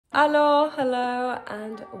Hello,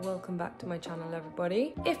 and welcome back to my channel,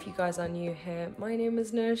 everybody. If you guys are new here, my name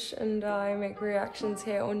is Nush and I make reactions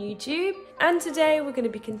here on YouTube. And today we're going to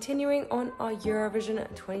be continuing on our Eurovision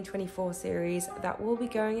 2024 series that will be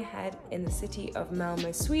going ahead in the city of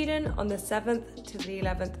Malmö, Sweden on the 7th to the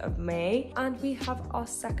 11th of May. And we have our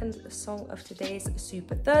second song of today's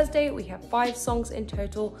Super Thursday. We have 5 songs in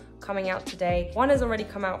total coming out today. One has already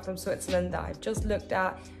come out from Switzerland that I've just looked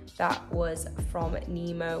at. That was from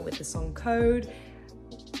Nemo with the song Code.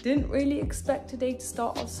 Didn't really expect today to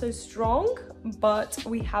start off so strong, but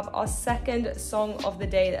we have our second song of the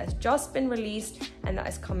day that has just been released, and that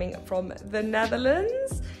is coming from the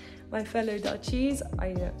Netherlands. My fellow Dutchies,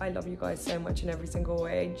 I love you guys so much in every single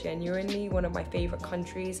way. Genuinely one of my favorite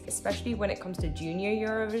countries, especially when it comes to junior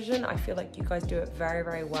Eurovision. I feel like you guys do it very,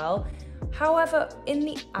 very well. However, in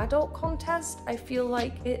the adult contest, I feel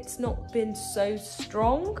like it's not been so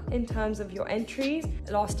strong in terms of your entries.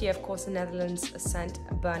 Last year, of course, the Netherlands sent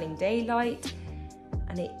Burning Daylight,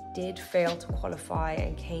 and it did fail to qualify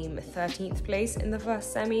and came 13th place in the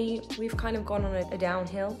first semi. We've kind of gone on a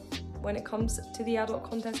downhill when it comes to the adult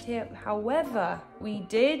contest here. However, we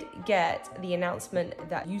did get the announcement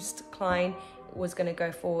that Joost Klein was going to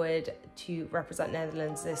go forward to represent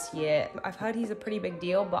Netherlands this year. I've heard he's a pretty big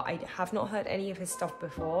deal, but I have not heard any of his stuff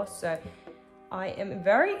before, so I am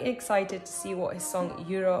very excited to see what his song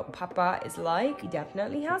Europapa is like. He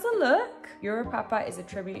definitely has a look. Europapa is a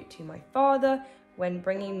tribute to my father. When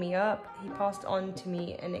bringing me up, he passed on to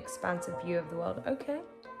me an expansive view of the world. Okay,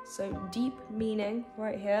 so deep meaning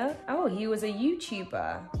right here. Oh, he was a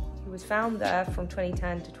YouTuber. He was found there from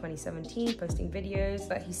 2010 to 2017, posting videos,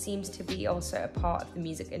 but he seems to be also a part of the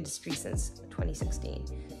music industry since 2016.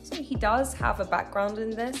 So he does have a background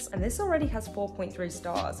in this, and this already has 4.3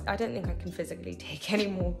 stars. I don't think I can physically take any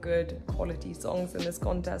more good quality songs in this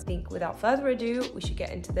contest. I think without further ado, we should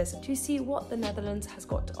get into this to see what the Netherlands has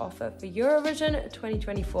got to offer for Eurovision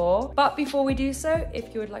 2024. But before we do so,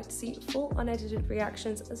 if you would like to see full unedited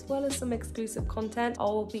reactions as well as some exclusive content, I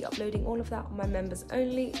will be uploading all of that on my members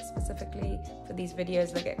only, specifically for these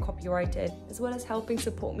videos that get copyrighted, as well as helping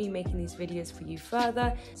support me making these videos for you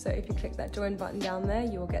further. So if you click that join button down there,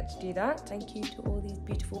 you will get to do that. Thank you to all these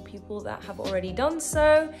beautiful people that have already done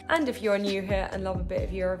so. And if you're new here and love a bit of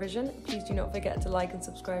Eurovision, please do not forget to like and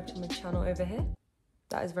subscribe to my channel over here.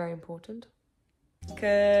 That is very important.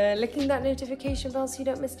 Clicking that notification bell so you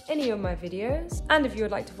don't miss any of my videos. And if you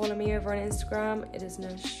would like to follow me over on Instagram, it is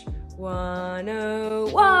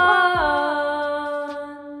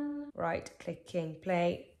Nush101. Right, clicking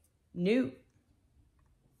play. New.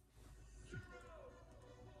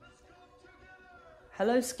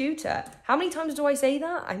 Hello, Scooter. How many times do I say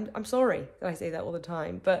that? I'm sorry that I say that all the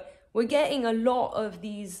time, but we're getting a lot of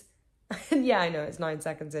these. Yeah, I know it's 9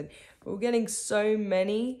 seconds in, but we're getting so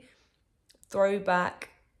many throwback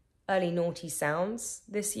early naughty sounds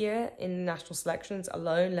this year in the national selections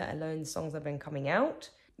alone, let alone the songs that have been coming out.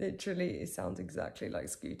 Literally, it sounds exactly like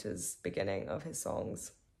Scooter's beginning of his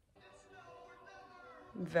songs.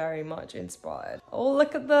 Very much inspired. Oh,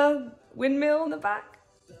 look at the windmill in the back.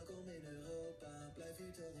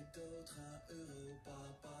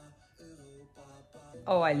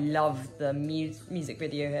 Oh, I love the music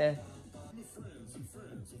video here.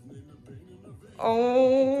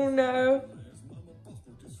 Oh no.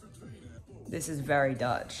 This is very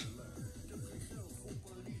Dutch.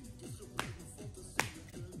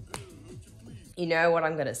 You know what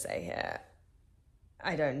I'm gonna say here?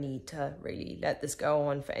 I don't need to really let this go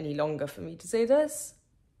on for any longer for me to say this.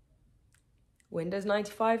 Windows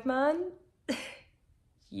 95, man.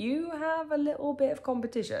 You have a little bit of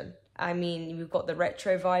competition. I mean, we've got the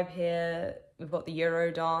retro vibe here. We've got the Euro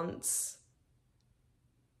dance.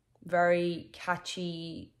 Very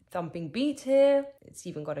catchy thumping beat here. It's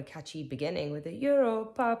even got a catchy beginning with the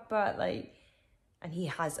Europapa, and he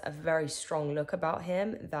has a very strong look about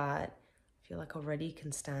him that I feel like already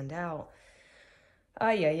can stand out.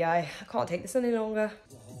 I can't take this any longer.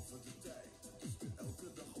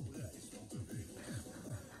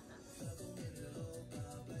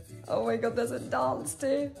 Oh my god, there's a dance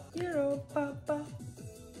too. Europapa.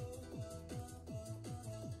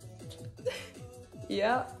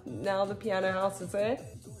 Yeah, now the piano house is here.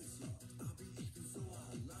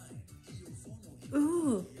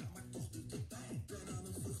 Ooh.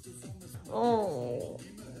 Oh,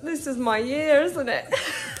 this is my year, isn't it?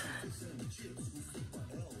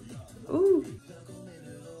 Ooh.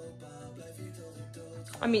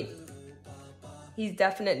 I mean, he's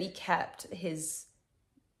definitely kept his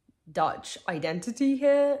Dutch identity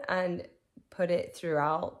here and put it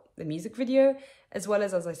throughout the music video, as well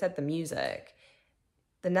as I said, the music.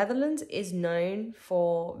 The Netherlands is known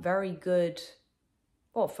for very good,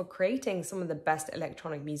 well, for creating some of the best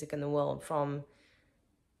electronic music in the world, from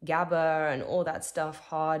gabba and all that stuff,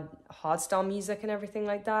 hardstyle music and everything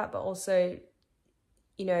like that. But also,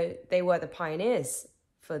 you know, they were the pioneers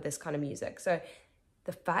for this kind of music. So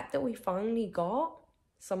the fact that we finally got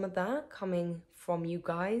some of that coming from you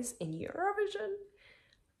guys in Eurovision,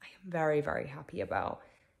 I am very, very happy about.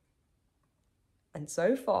 And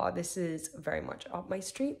so far, this is very much up my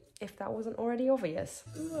street, if that wasn't already obvious.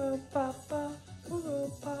 Europapa,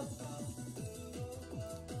 Europapa.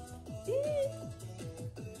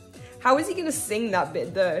 How is he gonna sing that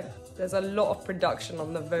bit though? There's a lot of production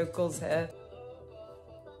on the vocals here.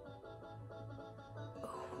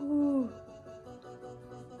 Ooh.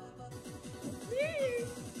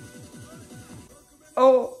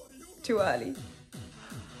 Oh, too early.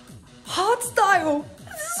 Hardstyle!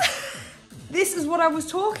 This is what I was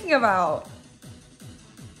talking about.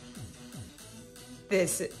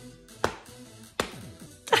 This.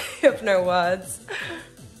 I have no words.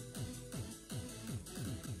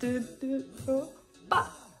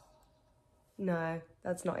 No,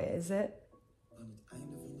 that's not it, is it?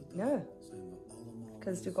 No.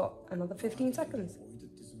 Because we've got another 15 seconds.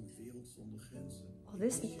 Oh,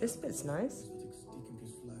 this bit's nice.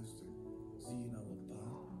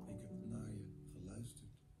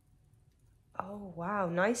 Oh, wow.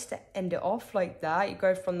 Nice to end it off like that. You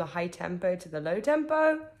go from the high tempo to the low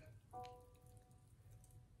tempo.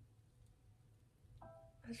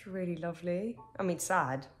 That's really lovely. I mean,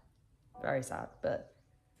 sad. Very sad, but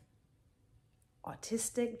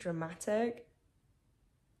artistic, dramatic,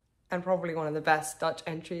 and probably one of the best Dutch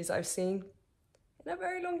entries I've seen in a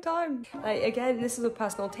very long time. Like, again, this is a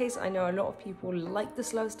personal taste. I know a lot of people like the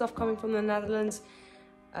slow stuff coming from the Netherlands.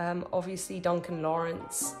 Obviously, Duncan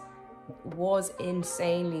Lawrence was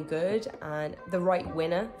insanely good and the right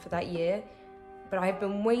winner for that year. But I've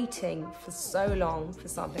been waiting for so long for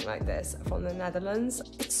something like this from the Netherlands.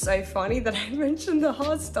 It's so funny that I mentioned the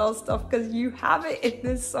hardstyle stuff because you have it in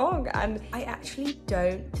this song. And I actually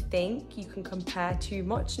don't think you can compare too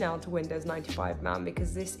much now to Windows 95 Man,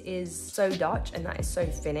 because this is so Dutch and that is so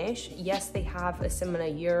Finnish. Yes, they have a similar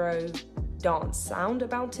Euro dance sound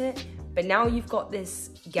about it, but now you've got this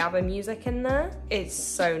gabba music in there. It's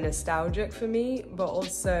so nostalgic for me, but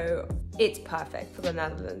also it's perfect for the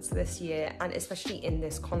Netherlands this year, and especially in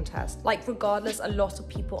this contest. Like, regardless, a lot of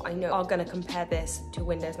people I know are gonna compare this to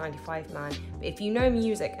Windows 95 Man. But if you know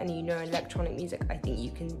music and you know electronic music, I think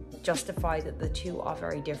you can justify that the two are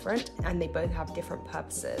very different and they both have different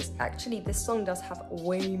purposes. Actually, this song does have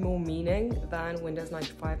way more meaning than Windows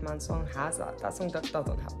 95 Man song has. That song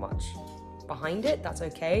doesn't have much behind it. That's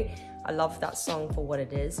okay. I love that song for what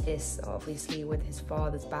it is. It's obviously with his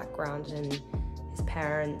father's background and his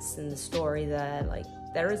parents and the story there, like,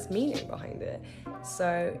 there is meaning behind it.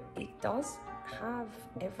 So it does have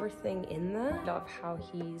everything in there. I love how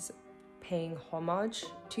he's paying homage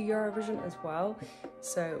to Eurovision as well.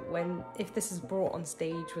 So if this is brought on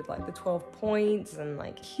stage with like the 12 points, and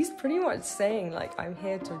like, he's pretty much saying like, I'm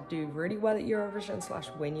here to do really well at Eurovision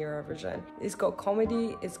 / win Eurovision. It's got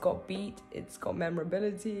comedy, it's got beat, it's got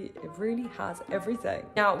memorability. It really has everything.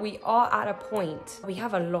 Now we are at a point, we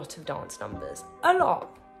have a lot of dance numbers, a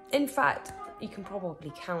lot. In fact, you can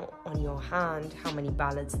probably count on your hand how many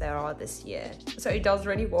ballads there are this year. So it does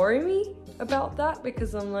really worry me about that,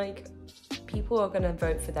 because I'm like, people are gonna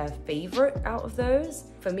vote for their favorite out of those.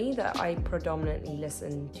 For me, that I predominantly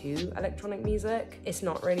listen to electronic music, it's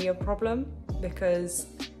not really a problem, because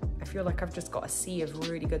I feel like I've just got a sea of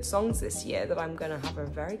really good songs this year that I'm gonna have a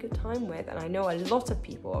very good time with, and I know a lot of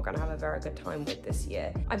people are gonna have a very good time with this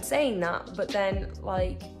year. I'm saying that, but then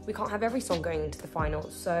like, we can't have every song going into the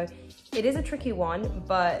finals, so it is a tricky one.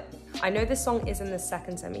 But I know this song is in the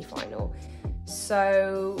second semi-final,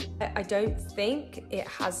 so I don't think it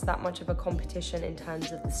has that much of a competition in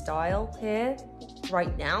terms of the style here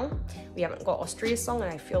right now. We haven't got Austria's song,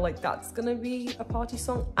 and I feel like that's gonna be a party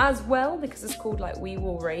song as well, because it's called like We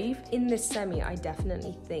Will Rave. In this semi, I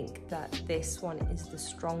definitely think that this one is the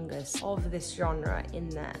strongest of this genre in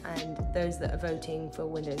there, and those that are voting for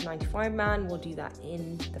Windows 95 Man will do that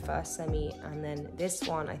in the first semi, and then this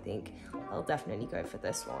one, I think I'll definitely go for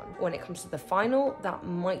this one. When it comes to the final, that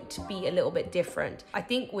might be a little bit different. I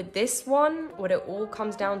think with this one, what it all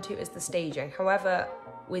comes down to is the staging. However,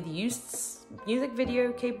 with Joost's music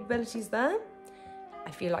video capabilities there,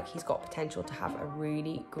 I feel like he's got potential to have a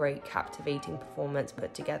really great, captivating performance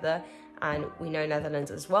put together. And we know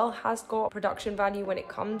Netherlands as well has got production value when it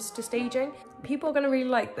comes to staging. People are gonna really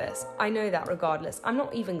like this. I know that regardless. I'm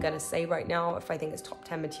not even gonna say right now if I think it's top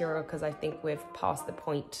 10 material, because I think we've passed the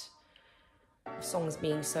point songs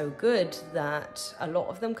being so good that a lot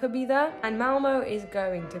of them could be there. And Malmo is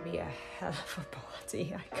going to be a hell of a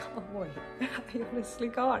party. I can't wait. I honestly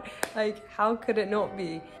can't. Like, how could it not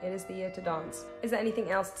be? It is the year to dance. Is there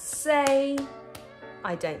anything else to say?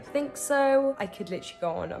 I don't think so. I could literally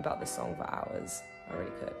go on about this song for hours. I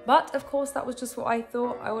really could. But of course, that was just what I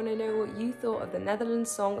thought. I want to know what you thought of the Netherlands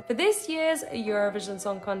song for this year's Eurovision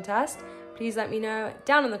Song Contest. Please let me know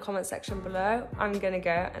down in the comment section below. I'm gonna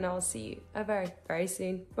go and I'll see you very, very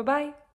soon. Bye-bye.